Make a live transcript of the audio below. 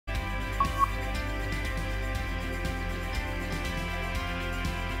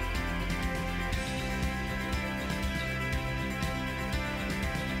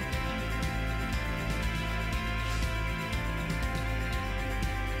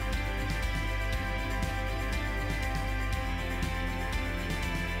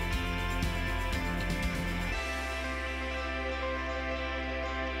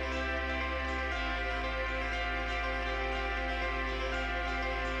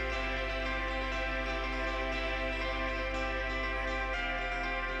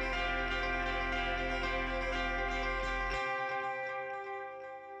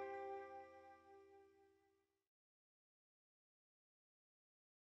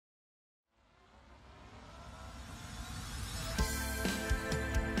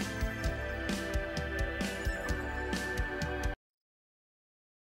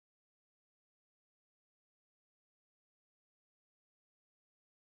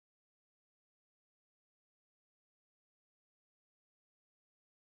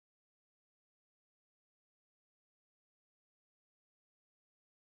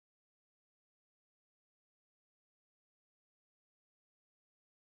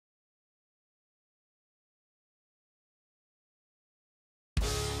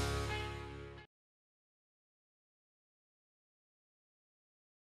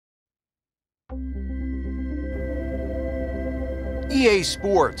EA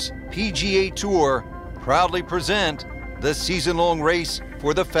Sports PGA Tour proudly present the season-long race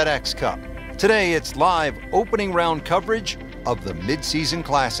for the FedEx Cup. Today, it's live opening round coverage of the Mid-Season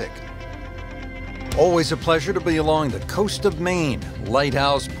Classic. Always a pleasure to be along the coast of Maine,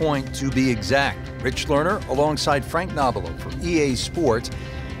 Lighthouse Pointe to be exact. Rich Lerner alongside Frank Nobilo from EA Sports.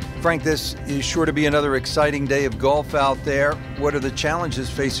 Frank, this is sure to be another exciting day of golf out there. What are the challenges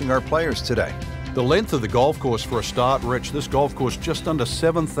facing our players today? The length of the golf course for a start, Rich. This golf course just under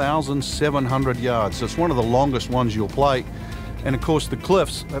 7,700 yards. It's one of the longest ones you'll play. And of course the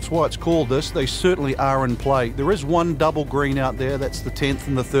cliffs, that's why it's called this, they certainly are in play. There is one double green out there, that's the 10th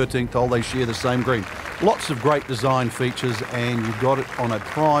and the 13th hole, they share the same green. Lots of great design features, and you've got it on a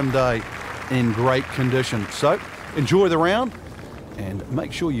prime day in great condition. So enjoy the round and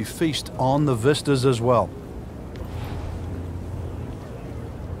make sure you feast on the vistas as well.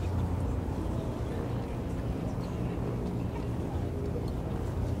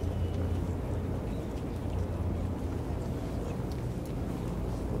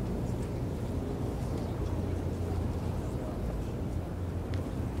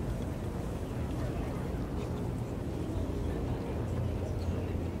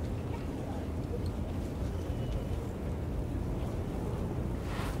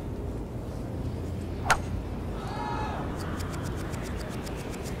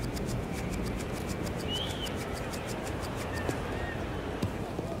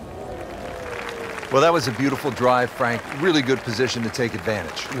 Well, that was a beautiful drive, Frank. Really good position to take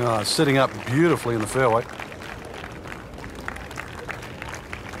advantage. Sitting up beautifully in the fairway.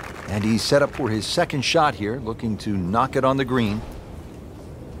 And he's set up for his second shot here, looking to knock it on the green.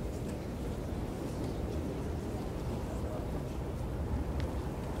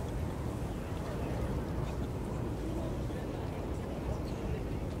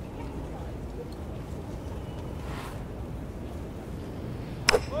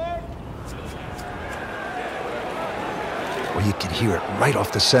 Well, you can hear it right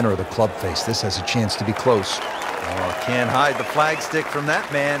off the center of the club face. This has a chance to be close. Oh, can't hide the flagstick from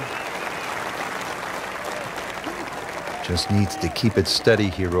that man. Just needs to keep it steady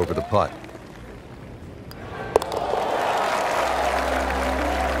here over the putt.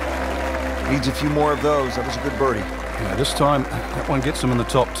 Needs a few more of those. That was a good birdie. Yeah, this time that one gets him in the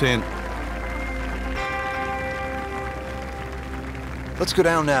top 10. Let's go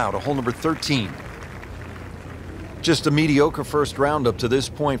down now to hole number 13. Just a mediocre first round up to this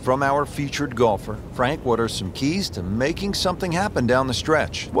point from our featured golfer. Frank, what are some keys to making something happen down the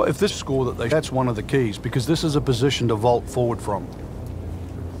stretch? Well, if this score that's one of the keys, because this is a position to vault forward from.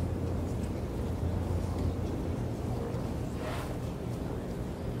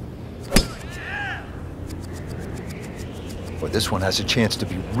 Boy, this one has a chance to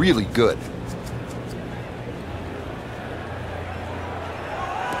be really good.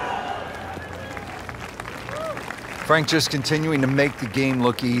 Frank just continuing to make the game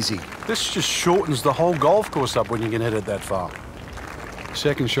look easy. This just shortens the whole golf course up when you can hit it that far.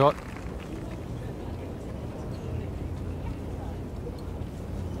 Second shot.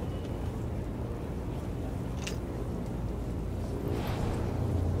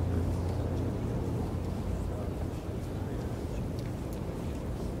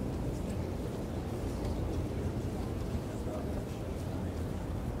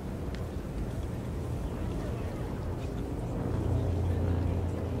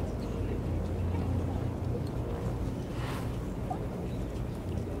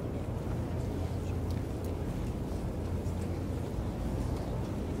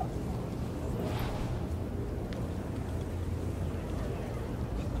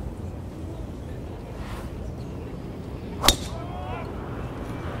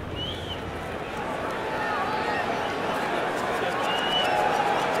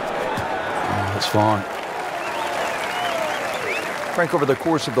 It's fine. Frank, over the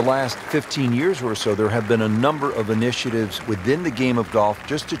course of the last 15 years or so, there have been a number of initiatives within the game of golf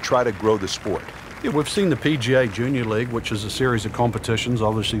just to try to grow the sport. Yeah, we've seen the PGA Junior League, which is a series of competitions,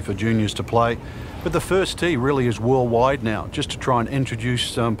 obviously for juniors to play. But the first tee really is worldwide now, just to try and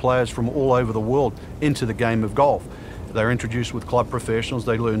introduce players from all over the world into the game of golf. They're introduced with club professionals.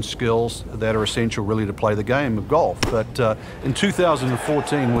 They learn skills that are essential really to play the game of golf. But in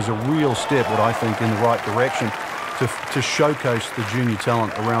 2014 was a real step, what I think, in the right direction to showcase the junior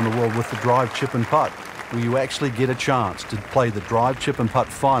talent around the world with the drive, chip and putt, where you actually get a chance to play the drive, chip and putt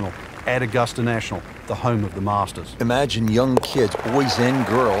final at Augusta National, the home of the Masters. Imagine young kids, boys and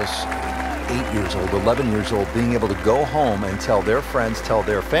girls, 8 years old, 11 years old, being able to go home and tell their friends, tell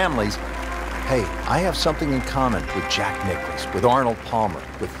their families, hey, I have something in common with Jack Nicklaus, with Arnold Palmer,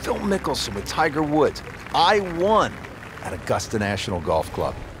 with Phil Mickelson, with Tiger Woods. I won at Augusta National Golf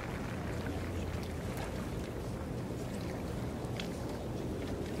Club.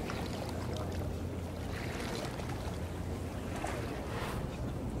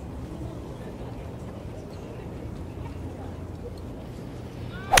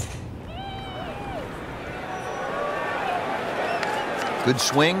 Good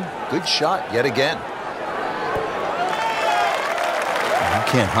swing, good shot yet again. You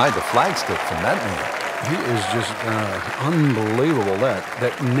can't hide the flagstick from that man. He is just unbelievable.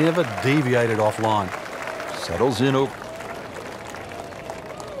 That never deviated offline. Settles in over.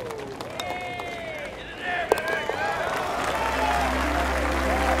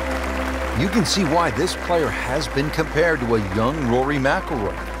 You can see why this player has been compared to a young Rory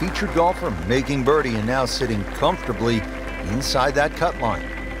McIlroy, featured golfer making birdie and now sitting comfortably inside that cut line.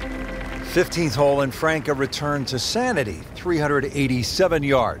 15th hole, and Frank, a return to sanity. 387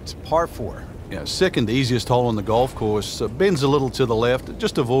 yards, par 4. Yeah, second easiest hole on the golf course. Bends a little to the left.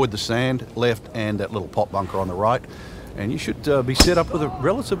 Just avoid the sand left and that little pot bunker on the right. And you should be set up with a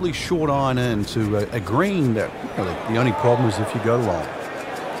relatively short iron in to a green that the only problem is if you go long.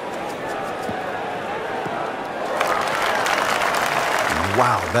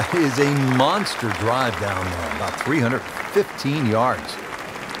 Wow, that is a monster drive down there, about 315 yards.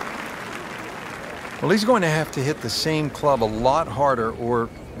 Well, he's going to have to hit the same club a lot harder or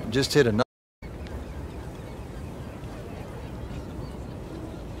just hit another.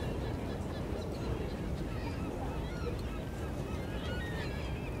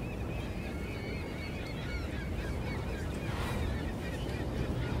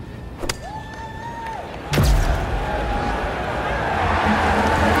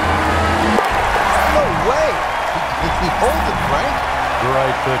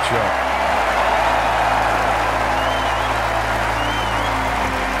 Great picture.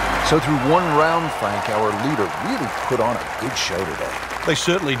 So through one round, Frank, our leader really put on a good show today. They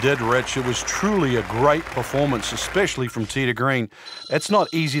certainly did, Rich. It was truly a great performance, especially from tee to green. It's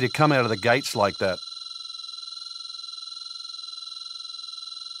not easy to come out of the gates like that.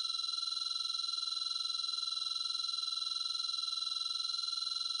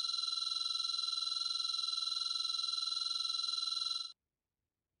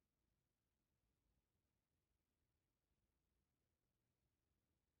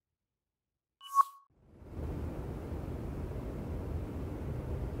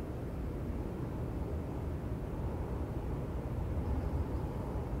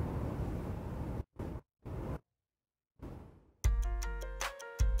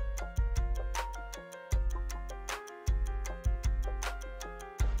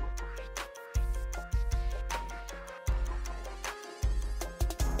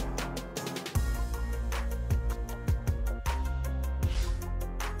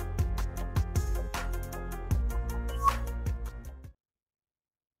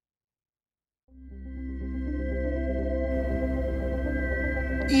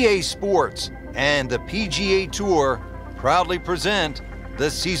 EA Sports and the PGA Tour proudly present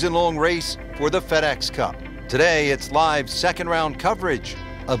the season-long race for the FedEx Cup. Today, it's live second-round coverage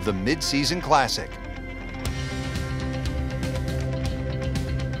of the Mid-Season Classic.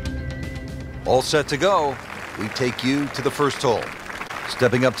 All set to go, we take you to the first hole.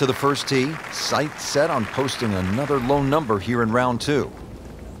 Stepping up to the first tee, sights set on posting another low number here in round 2.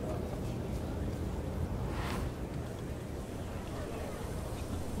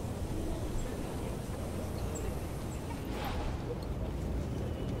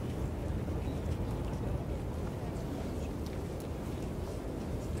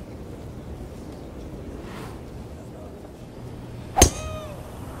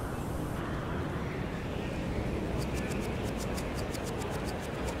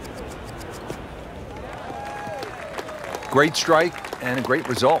 Great strike and a great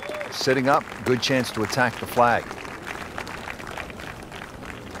result. Sitting up, good chance to attack the flag.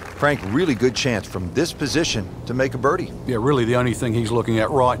 Frank, really good chance from this position to make a birdie. Yeah, really the only thing he's looking at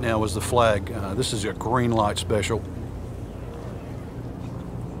right now is the flag. This is a green light special.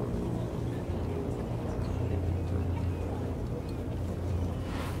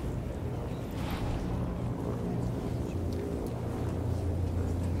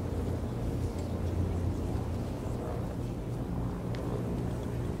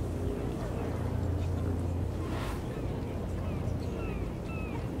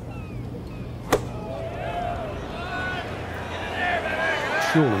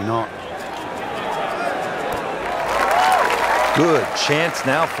 Surely not. Good chance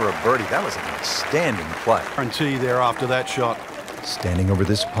now for a birdie. That was an outstanding play. Guarantee there after that shot. Standing over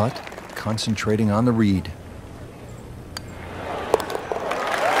this putt, concentrating on the read.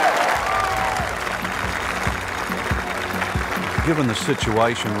 given the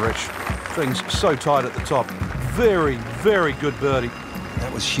situation, Rich, things so tight at the top. Very, very good birdie.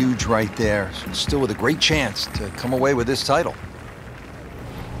 That was huge right there. Still with a great chance to come away with this title.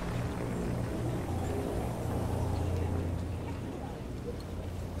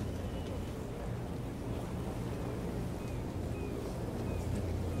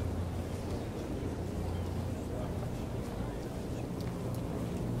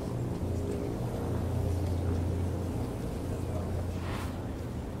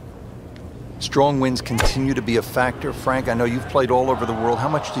 Strong winds continue to be a factor. Frank, I know you've played all over the world. How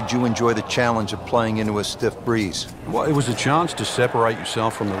much did you enjoy the challenge of playing into a stiff breeze? Well, it was a chance to separate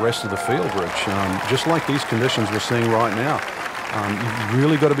yourself from the rest of the field, Rich. Just like these conditions we're seeing right now. You've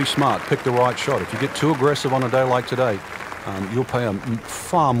really got to be smart, pick the right shot. If you get too aggressive on a day like today, you'll pay a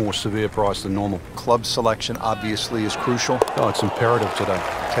far more severe price than normal. Club selection obviously is crucial. Oh, it's imperative today.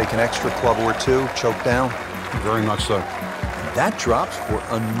 Take an extra club or two, choke down. Very much so. That drops for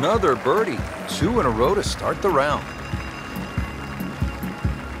another birdie. 2 in a row to start the round.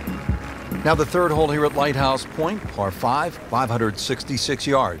 Now the third hole here at Lighthouse Pointe, par 5, 566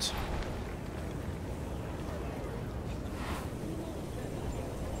 yards.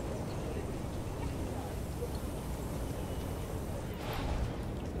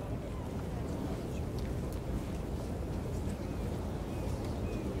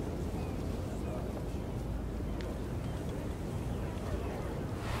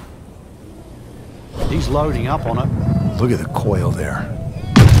 He's loading up on it. Look at the coil there.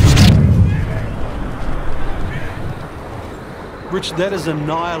 Rich, that is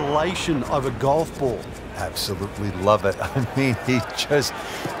annihilation of a golf ball. Absolutely love it. I mean, he just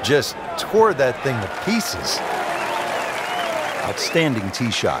tore that thing to pieces. Outstanding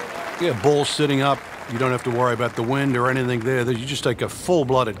tee shot. Yeah, ball sitting up. You don't have to worry about the wind or anything there. You just take a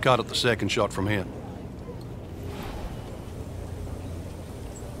full-blooded cut at the second shot from here.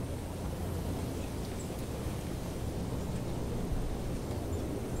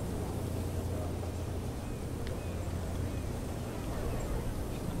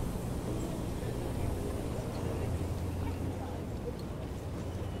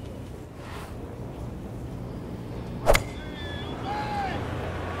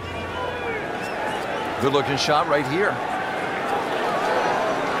 Good looking shot right here.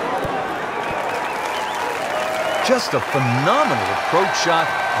 Just a phenomenal approach shot,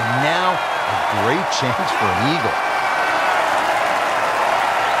 and now a great chance for an eagle.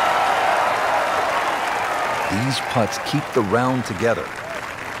 These putts keep the round together.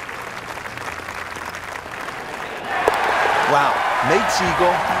 Wow, Nate's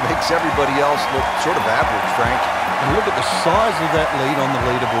eagle makes everybody else look sort of average, Frank. And look at the size of that lead on the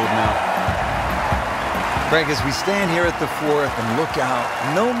leaderboard now. Frank, as we stand here at the fourth and look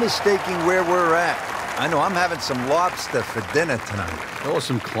out, no mistaking where we're at. I know I'm having some lobster for dinner tonight. Or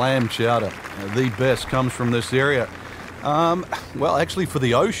some clam chowder. The best comes from this area. Well, actually for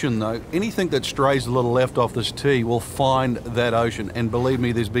the ocean, though, anything that strays a little left off this tee will find that ocean. And believe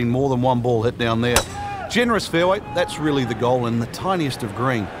me, there's been more than one ball hit down there. Generous fairway, that's really the goal, and the tiniest of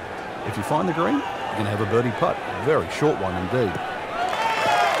green. If you find the green, you can have a birdie putt. A very short one indeed.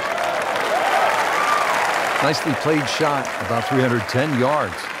 Nicely played shot, about 310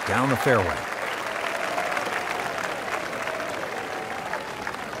 yards down the fairway.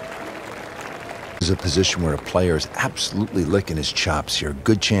 This is a position where a player is absolutely licking his chops here.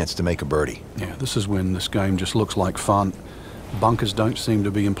 Good chance to make a birdie. Yeah, this is when this game just looks like fun. Bunkers don't seem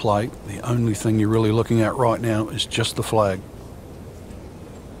to be in play. The only thing you're really looking at right now is just the flag.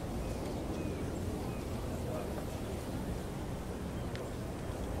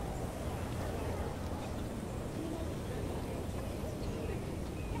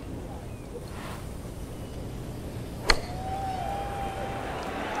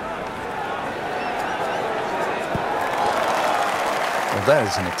 That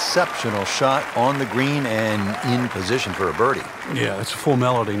is an exceptional shot on the green and in position for a birdie. Yeah, it's a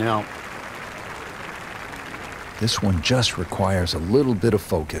formality now. This one just requires a little bit of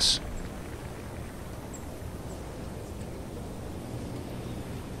focus.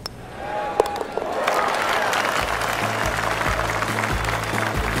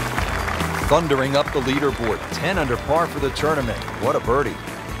 Thundering up the leaderboard, 10 under par for the tournament. What a birdie.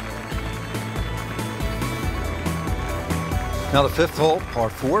 Now the fifth hole, par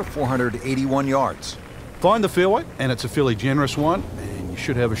 4, 481 yards. Find the fairway, and it's a fairly generous one, and you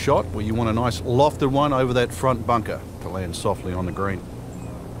should have a shot where you want a nice lofted one over that front bunker to land softly on the green.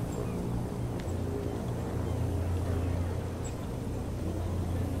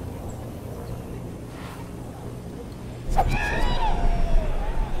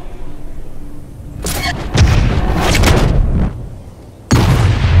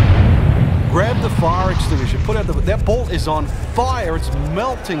 Grab the fire extinguisher. Put out that ball is on fire. It's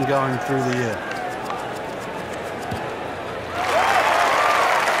melting going through the air.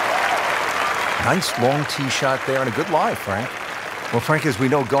 Nice long tee shot there and a good lie, Frank. Well, Frank, as we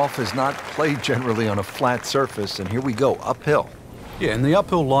know, golf is not played generally on a flat surface, and here we go, uphill. Yeah, and the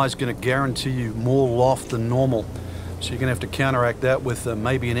uphill lie is going to guarantee you more loft than normal. So you're going to have to counteract that with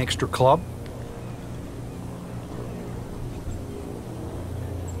maybe an extra club.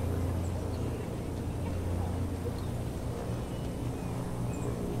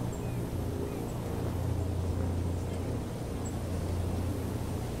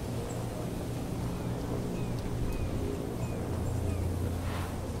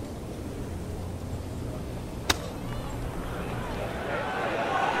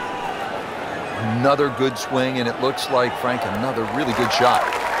 Another good swing, and it looks like, Frank, another really good shot.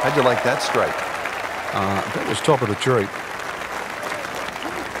 How'd you like that strike? That was top of the tree.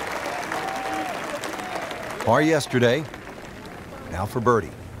 Par yesterday, now for birdie.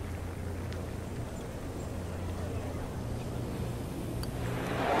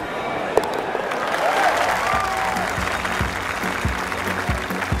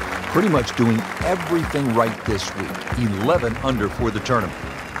 Pretty much doing everything right this week. 11 under for the tournament.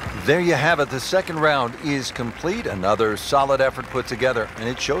 There you have it. The second round is complete. Another solid effort put together, and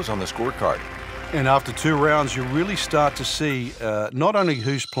it shows on the scorecard. And after 2 rounds, you really start to see not only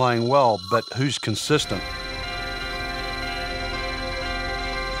who's playing well, but who's consistent.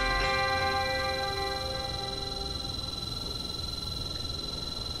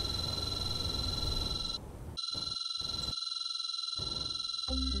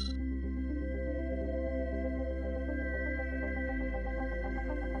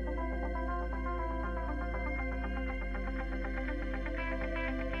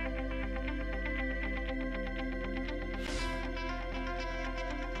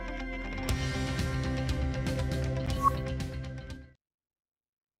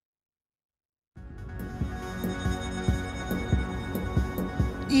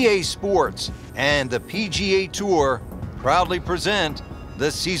 EA Sports and the PGA Tour proudly present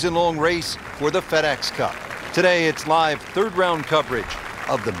the season-long race for the FedEx Cup. Today, it's live third-round coverage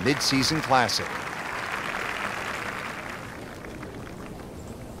of the mid-season classic.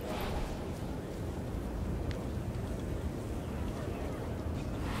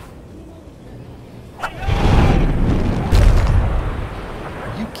 Are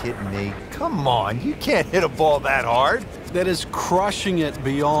you kidding me? Come on, you can't hit a ball that hard. That is crushing it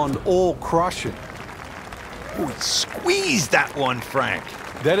beyond all crushing. Ooh, he squeezed that one, Frank.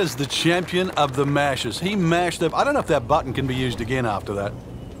 That is the champion of the mashes. He mashed up. I don't know if that button can be used again after that.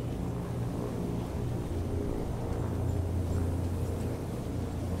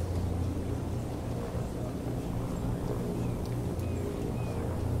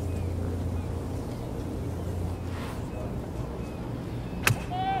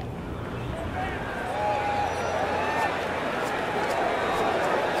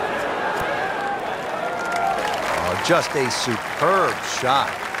 Just a superb shot.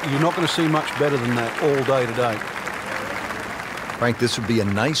 You're not going to see much better than that all day today. Frank, this would be a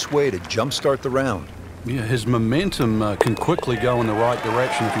nice way to jumpstart the round. Yeah, his momentum can quickly go in the right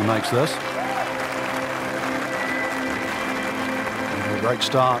direction if he makes this. Great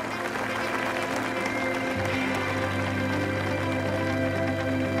start.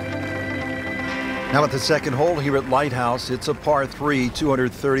 Now at the second hole here at Lighthouse, it's a par 3,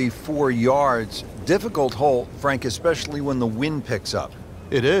 234 yards. Difficult hole, Frank, especially when the wind picks up.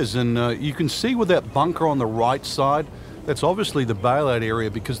 It is, and you can see with that bunker on the right side, that's obviously the bailout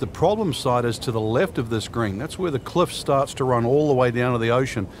area because the problem side is to the left of this green. That's where the cliff starts to run all the way down to the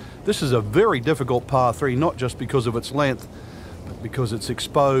ocean. This is a very difficult par 3, not just because of its length, but because it's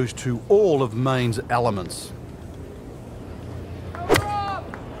exposed to all of Maine's elements.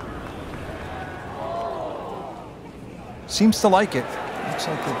 Seems to like it. Looks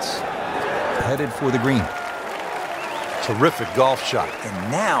like it's headed for the green. Terrific golf shot.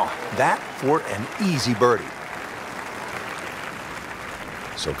 And now that for an easy birdie.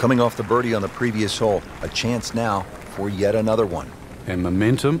 So coming off the birdie on the previous hole, a chance now for yet another one. And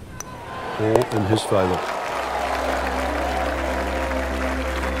momentum all in his favor.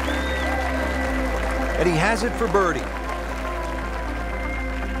 And he has it for birdie.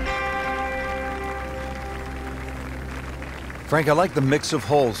 Frank, I like the mix of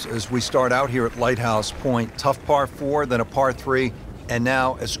holes as we start out here at Lighthouse Point. Tough par 4, then a par 3, and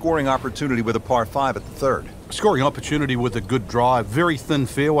now a scoring opportunity with a par 5 at the third. Scoring opportunity with a good drive. Very thin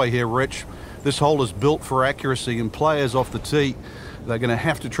fairway here, Rich. This hole is built for accuracy, and players off the tee, they're going to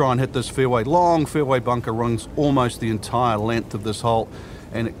have to try and hit this fairway. Long fairway bunker runs almost the entire length of this hole.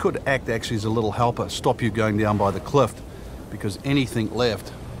 and it could act actually as a little helper, stop you going down by the cliff, because anything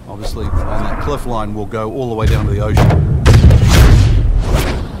left, obviously, on that cliff line will go all the way down to the ocean.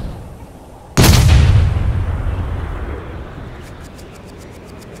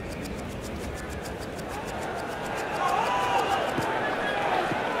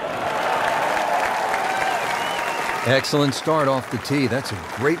 Excellent start off the tee. That's a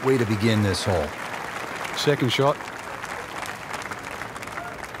great way to begin this hole. Second shot.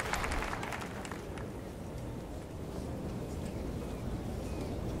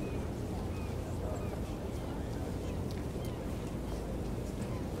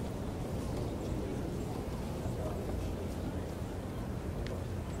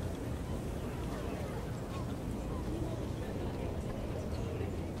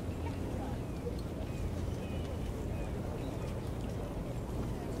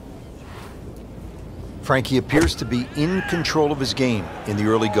 Frankie appears to be in control of his game in the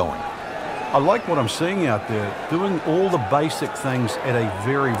early going. I like what I'm seeing out there, doing all the basic things at a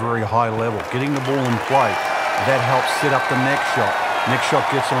very, very high level, getting the ball in play. That helps set up the next shot. Next shot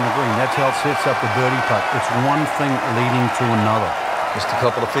gets on the green. That's how it sets up the birdie putt. It's one thing leading to another. Just a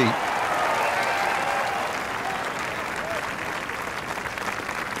couple of feet.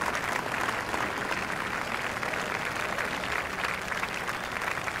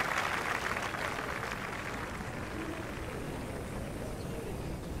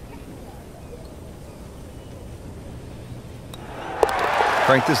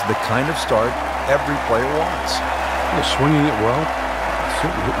 Frank, this is the kind of start every player wants. They're swinging it well.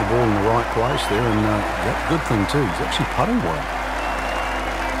 Certainly hit the ball in the right place there, and that good thing too. He's actually putting well.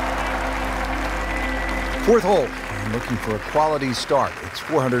 Fourth hole, and looking for a quality start. It's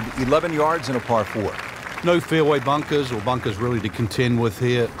 411 yards and a par 4. No fairway bunkers or bunkers really to contend with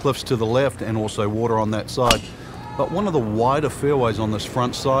here. Cliffs to the left and also water on that side. But one of the wider fairways on this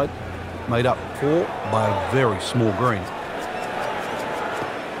front side, made up for by a very small green.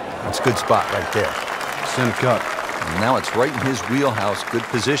 That's a good spot right there. Center cut. And now it's right in his wheelhouse. Good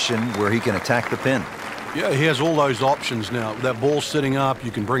position where he can attack the pin. Yeah, he has all those options now. That ball's sitting up.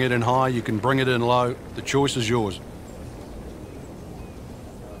 You can bring it in high. You can bring it in low. The choice is yours.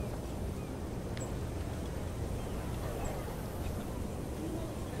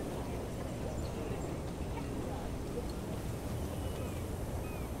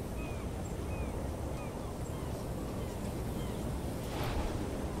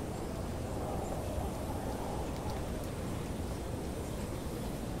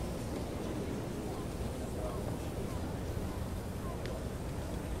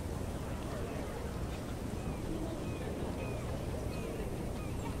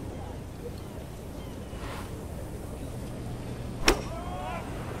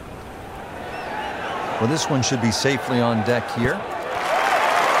 Well, this one should be safely on deck here.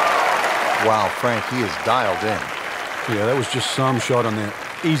 Wow, Frank, he is dialed in. Yeah, that was just some shot on that.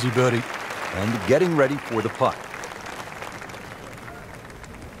 Easy birdie. And getting ready for the putt.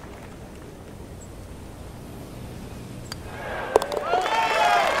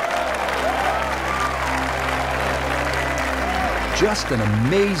 Just an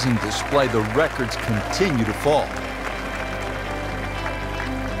amazing display. The records continue to fall.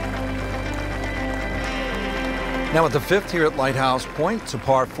 Now at the fifth here at Lighthouse Point, it's a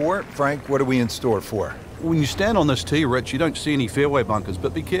par 4. Frank, what are we in store for? When you stand on this tee, Rich, you don't see any fairway bunkers,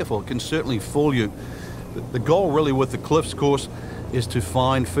 but be careful. It can certainly fool you. The goal really with the Cliffs course is to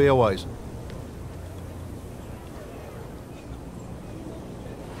find fairways.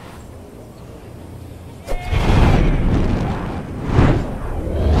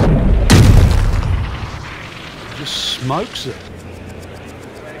 Just smokes it.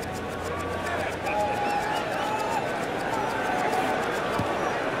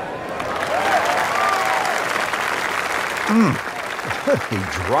 What a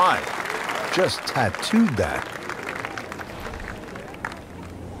drive. Just tattooed that.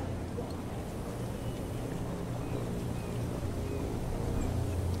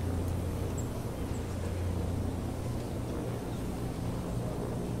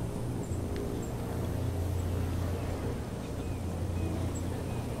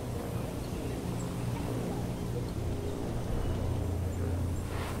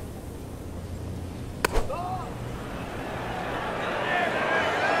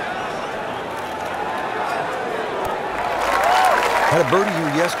 Had a birdie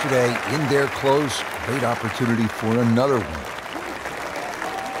here yesterday in there close. Great opportunity for another one.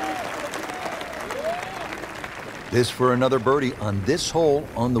 This for another birdie on this hole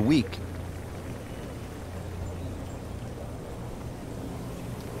on the week.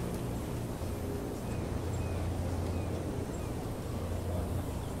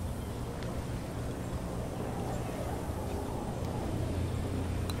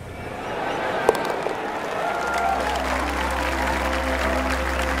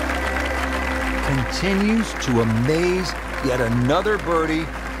 continues to amaze. Yet another birdie,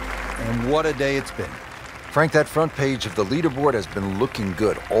 and what a day it's been. Frank, that front page of the leaderboard has been looking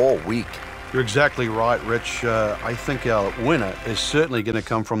good all week. You're exactly right, Rich. I think our winner is certainly going to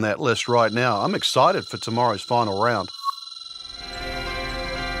come from that list right now. I'm excited for tomorrow's final round.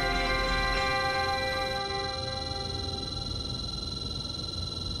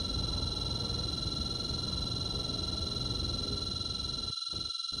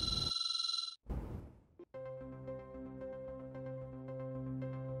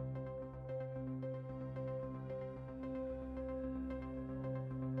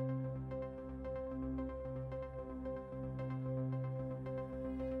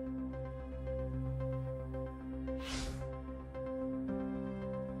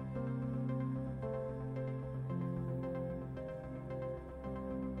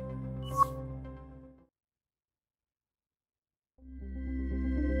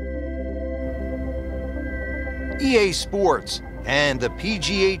 EA Sports and the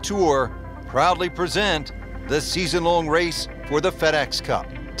PGA Tour proudly present the season-long race for the FedEx Cup.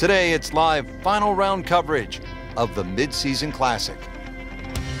 Today, it's live final round coverage of the Mid-Season Classic.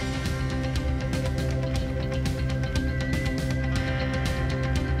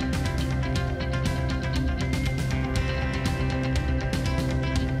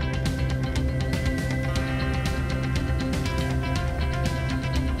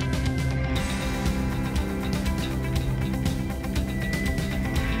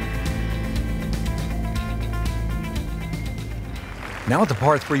 Now at the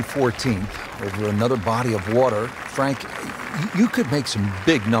par 3 14th, over another body of water. Frank, you could make some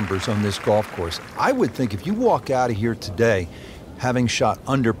big numbers on this golf course. I would think if you walk out of here today having shot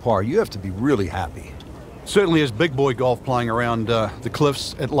under par, you have to be really happy. Certainly is big boy golf playing around the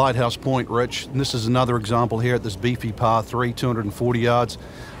cliffs at Lighthouse Pointe, Rich. And this is another example here at this beefy par 3, 240 yards.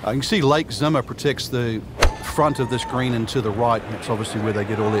 You can see Lake Zimmer protects the front of this green and to the right. That's obviously where they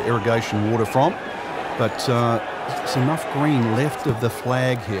get all their irrigation water from. But there's enough green left of the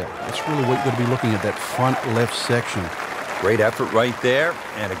flag here. That's really what you've got to be looking at, that front left section. Great effort right there,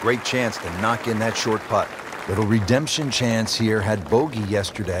 and a great chance to knock in that short putt. Little redemption chance here, had bogey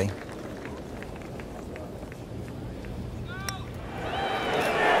yesterday.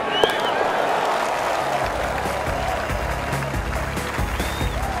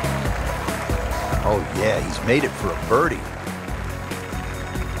 Oh yeah, he's made it for a birdie.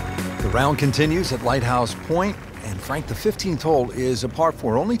 The round continues at Lighthouse Point, and Frank, the 15th hole is a par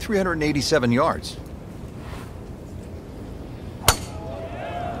 4, only 387 yards.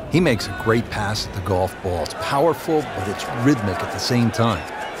 He makes a great pass at the golf ball. It's powerful, but it's rhythmic at the same time.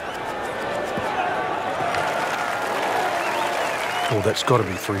 Oh, that's got to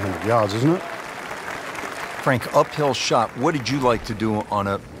be 300 yards, isn't it? Frank, uphill shot. What did you like to do on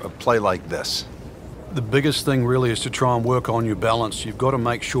a play like this? The biggest thing really is to try and work on your balance. You've got to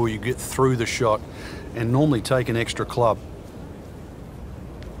make sure you get through the shot and normally take an extra club.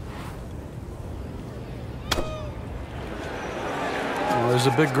 Well, there's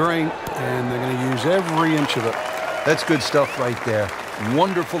a big green, and they're going to use every inch of it. That's good stuff right there.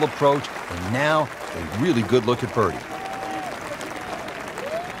 Wonderful approach, and now a really good look at birdie.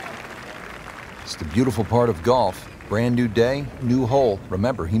 It's the beautiful part of golf. Brand new day, new hole.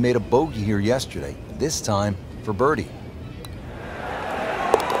 Remember, he made a bogey here yesterday, this time for birdie.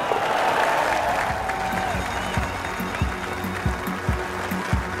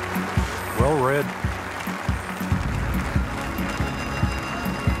 Well read.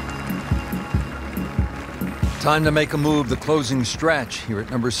 Time to make a move, the closing stretch here at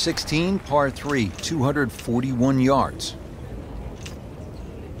number 16, par 3, 241 yards.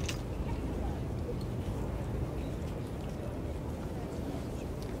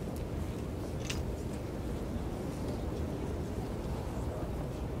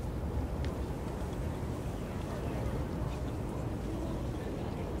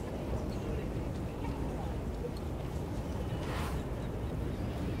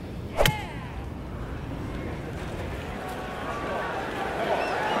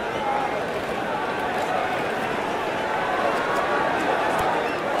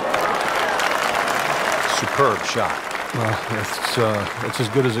 Superb shot. Well, it's as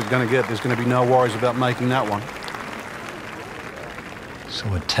good as it's going to get. There's going to be no worries about making that one.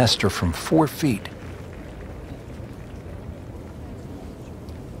 So a tester from 4 feet.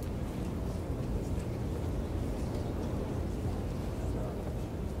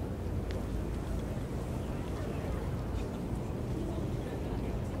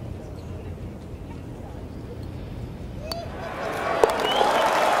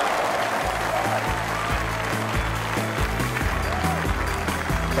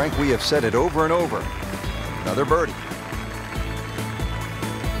 Frank, we have said it over and over. Another birdie.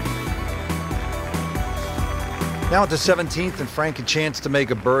 Now at the 17th, and Frank a chance to make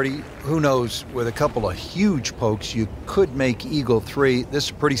a birdie. Who knows, with a couple of huge pokes, you could make eagle 3. This is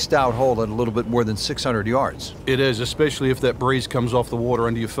a pretty stout hole at a little bit more than 600 yards. It is, especially if that breeze comes off the water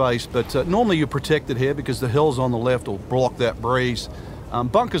into your face. But normally you're protected here because the hills on the left will block that breeze.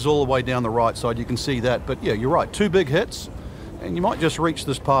 Bunkers all the way down the right side, you can see that. But yeah, you're right, 2 big hits, and you might just reach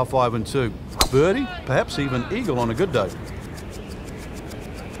this par 5 and 2. Birdie, perhaps even eagle on a good day.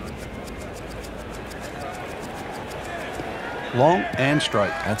 Long and straight.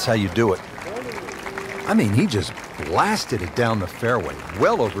 That's how you do it. I mean, he just blasted it down the fairway,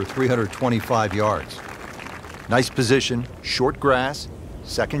 well over 325 yards. Nice position, short grass,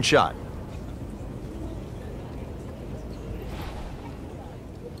 second shot.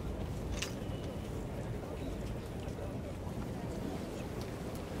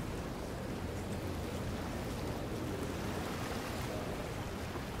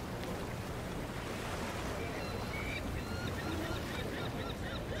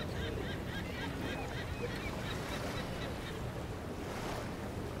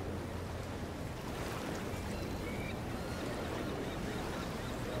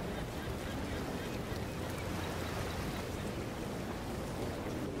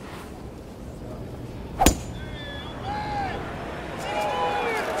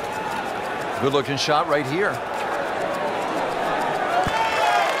 Good looking shot right here.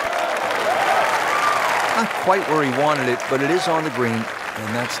 Not quite where he wanted it, but it is on the green,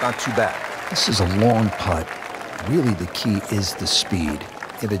 and that's not too bad. This is a long putt. Really, the key is the speed.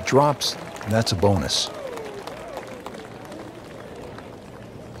 If it drops, that's a bonus.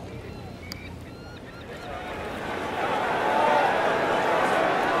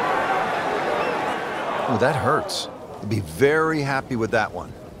 Oh, that hurts. You'd be very happy with that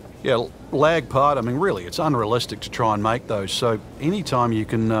one. Yeah, lag putt, I mean, really, it's unrealistic to try and make those. So anytime you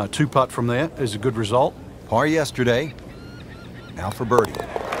can 2-putt from there is a good result. Par yesterday, now for birdie.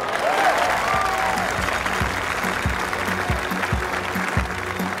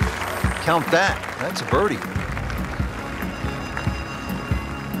 Count that. That's a birdie.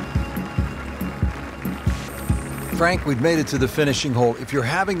 Frank, we've made it to the finishing hole. If you're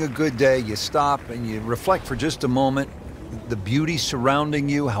having a good day, you stop and you reflect for just a moment. The beauty surrounding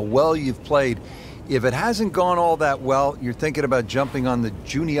you, how well you've played. If it hasn't gone all that well, you're thinking about jumping on the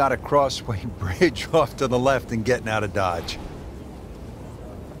Juniata Crossway Bridge off to the left and getting out of Dodge.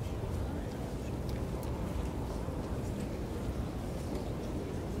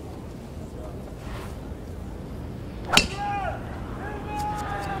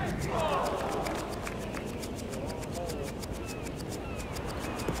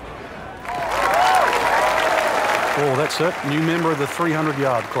 Oh, that's it. New member of the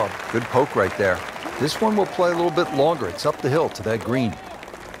 300-yard club. Good poke right there. This one will play a little bit longer. It's up the hill to that green.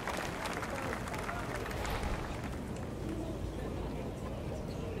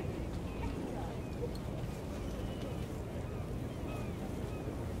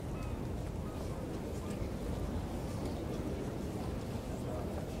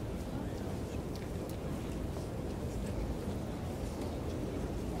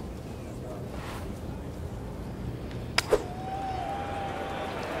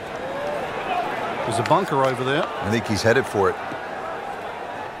 There's a bunker over there. I think he's headed for it.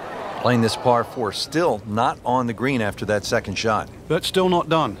 Playing this par 4, still not on the green after that second shot. But still not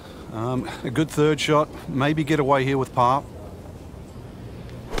done. A good third shot. Maybe get away here with par.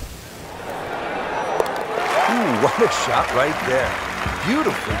 Ooh, what a shot right there.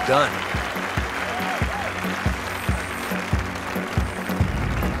 Beautifully done.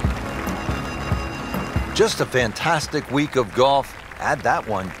 Just a fantastic week of golf. Add that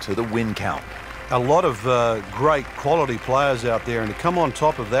one to the win count. A lot of great quality players out there, and to come on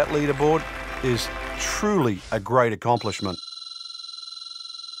top of that leaderboard is truly a great accomplishment.